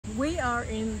We are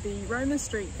in the Roma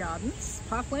Street Gardens,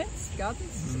 Parklands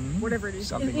Gardens, whatever it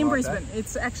is, in like Brisbane. that.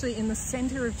 It's actually in the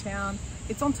centre of town.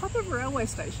 It's on top of a railway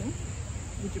station,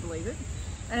 would you believe it?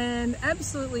 And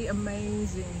absolutely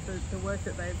amazing, the work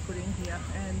that they've put in here.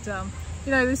 And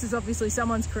you know, this is obviously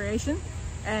someone's creation,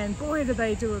 and boy do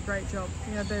they do a great job.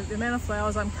 You know, the amount of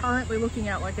flowers I'm currently looking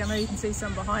at, like I know you can see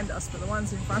some behind us, but the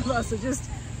ones in front of us are just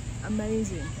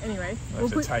amazing. Anyway, we'll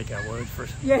have to take our word for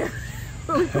it. Yeah,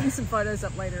 we'll be putting some photos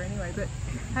up later anyway. But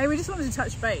hey, we just wanted to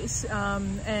touch base,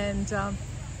 and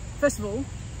first of all,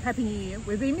 Happy New Year.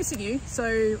 We've been missing you, so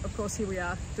of course here we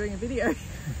are doing a video.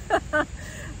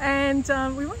 And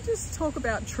we want to just talk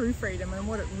about true freedom and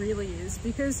what it really is,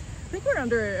 because I think we're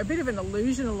under a bit of an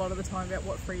illusion a lot of the time about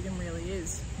what freedom really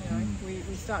is. You know,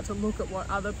 we start to look at what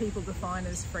other people define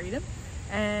as freedom,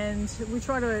 and we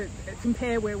try to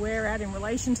compare where we're at in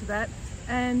relation to that.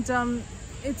 And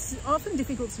it's often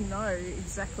difficult to know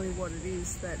exactly what it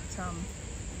is that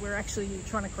we're actually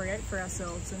trying to create for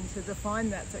ourselves, and to define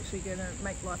that's actually going to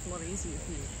make life a lot easier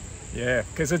for you. Yeah,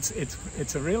 because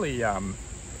it's a really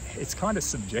it's kind of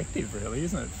subjective, really,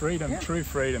 isn't it? Freedom, true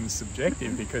freedom is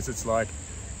subjective because it's like,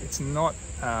 it's not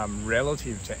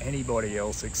relative to anybody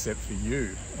else except for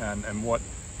you and what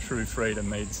true freedom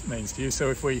means to you.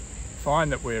 So if we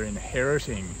find that we're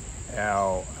inheriting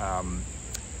our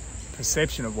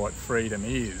perception of what freedom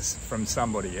is from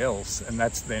somebody else, and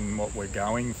that's then what we're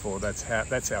going for, that's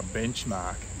our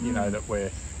benchmark, you know, that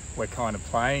we're kind of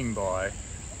playing by,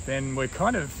 then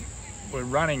we're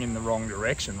running in the wrong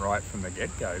direction right from the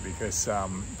get-go, because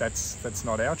that's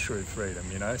not our true freedom,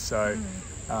 you know. So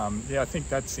yeah, I think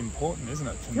that's important, isn't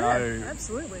it, to know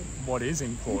absolutely what is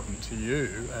important to you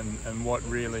and what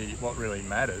really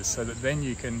matters, so that then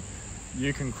you can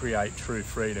create true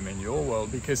freedom in your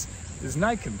world, because there's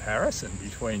no comparison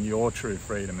between your true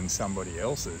freedom and somebody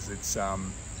else's. It's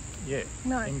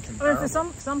incomparable. I mean,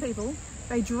 for some people,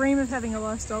 they dream of having a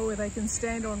lifestyle where they can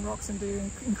stand on rocks and do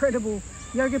incredible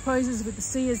yoga poses with the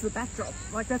sea as the backdrop.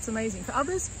 Like, that's amazing. For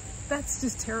others, that's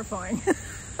just terrifying.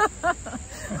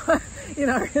 You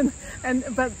know,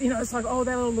 but you know, it's like, oh,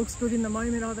 that all looks good in the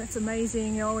moment. Oh, that's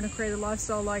amazing. You know, I want to create a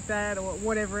lifestyle like that, or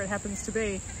whatever it happens to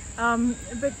be.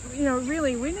 But you know,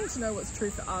 really, we need to know what's true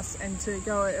for us, and to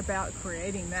go about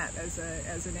creating that as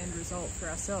an end result for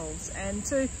ourselves, and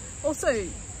to also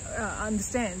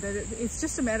understand that it's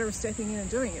just a matter of stepping in and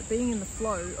doing it, being in the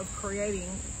flow of creating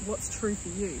what's true for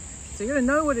you. So you got to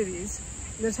know what it is,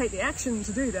 you got to take the action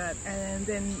to do that, and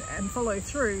follow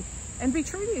through, and be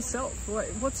true to yourself.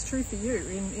 What's true for you?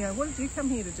 You know, what did you come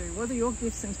here to do? What are your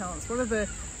gifts and talents? What are the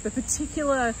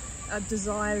particular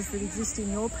desires that exist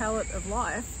in your palette of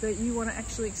life that you want to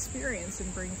actually experience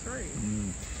and bring through?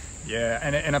 Yeah,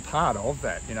 and a part of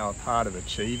that, you know, a part of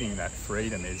achieving that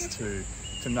freedom is to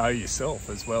know yourself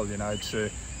as well, you know, to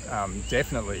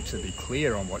definitely to be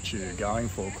clear on what you're going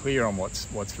for, clear on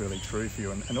what's really true for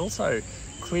you, and also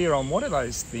clear on what are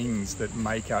those things that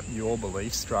make up your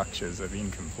belief structures of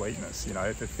incompleteness, you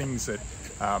know, the things that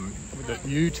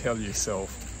you tell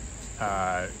yourself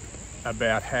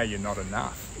about how you're not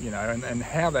enough, you know, and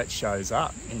how that shows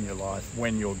up in your life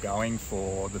when you're going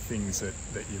for the things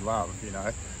that you love, you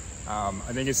know.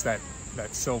 I think it's that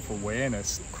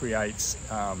self-awareness creates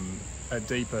a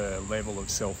deeper level of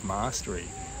self-mastery.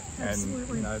 Absolutely. And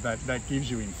you know, that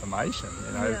gives you information,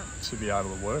 you know, to be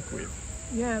able to work with.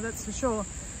 Yeah, that's for sure.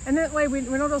 And that way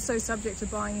we're not also subject to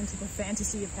buying into the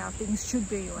fantasy of how things should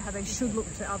be or how they should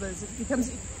look to others. You can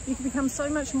become so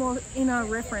much more inner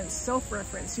reference,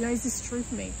 self-reference. You know, is this true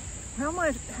for me? How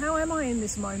am I in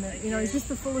this moment? You know, is this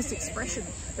the fullest expression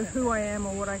of who I am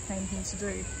or what I came here to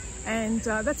do? And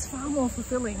that's far more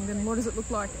fulfilling than what does it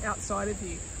look like outside of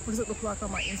you? What does it look like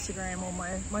on my Instagram or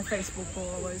my Facebook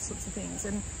or all those sorts of things?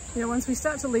 And you know, once we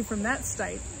start to live from that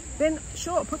state, then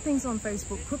sure, put things on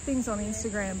Facebook, put things on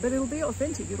Instagram, but it'll be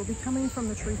authentic. It'll be coming from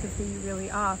the truth of who you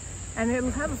really are. And it'll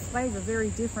have a flavour very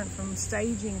different from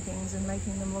staging things and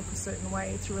making them look a certain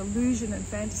way through illusion and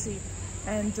fantasy.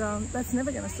 And that's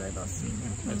never going to serve us.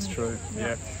 That's true,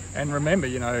 yeah. And remember,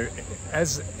 you know,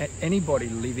 as anybody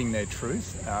living their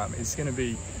truth is going to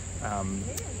be,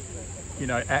 you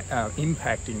know,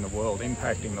 impacting the world,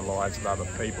 impacting the lives of other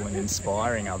people, and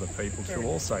inspiring other people to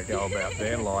also go about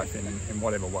their life in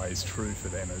whatever way is true for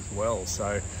them as well.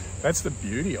 So that's the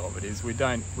beauty of it, is we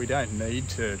don't need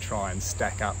to try and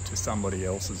stack up to somebody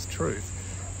else's truth.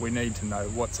 We need to know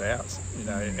what's ours, you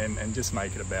know, and just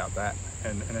make it about that.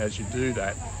 And as you do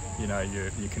that, you know,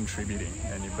 you're contributing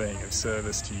and you're being of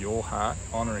service to your heart,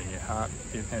 honouring your heart,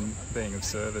 and being of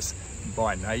service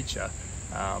by nature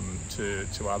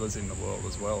to others in the world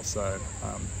as well. So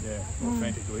yeah,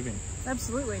 authentic living.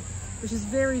 Absolutely. which is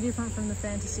very different from the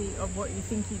fantasy of what you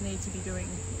think you need to be doing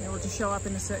in order to show up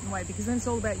in a certain way, because then it's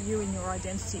all about you and your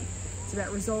identity. It's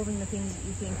about resolving the things that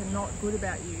you think are not good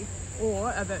about you,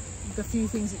 or about the few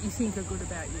things that you think are good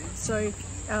about you. So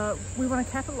we want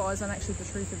to capitalise on actually the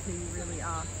truth of who you really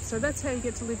are. So that's how you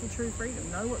get to live with true freedom.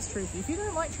 Know what's true for you. If you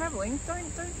don't like travelling, don't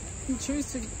you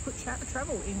choose to put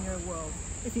travel in your world.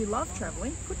 If you love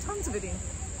travelling, put tons of it in.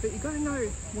 But you've got to know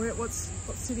what's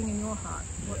sitting in your heart,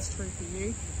 what's true for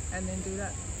you, and then do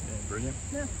that. Yeah, brilliant.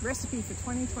 Yeah, recipe for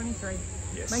 2023.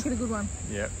 Yes. Make it a good one.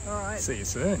 Yeah. All right. See you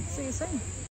soon. See you soon.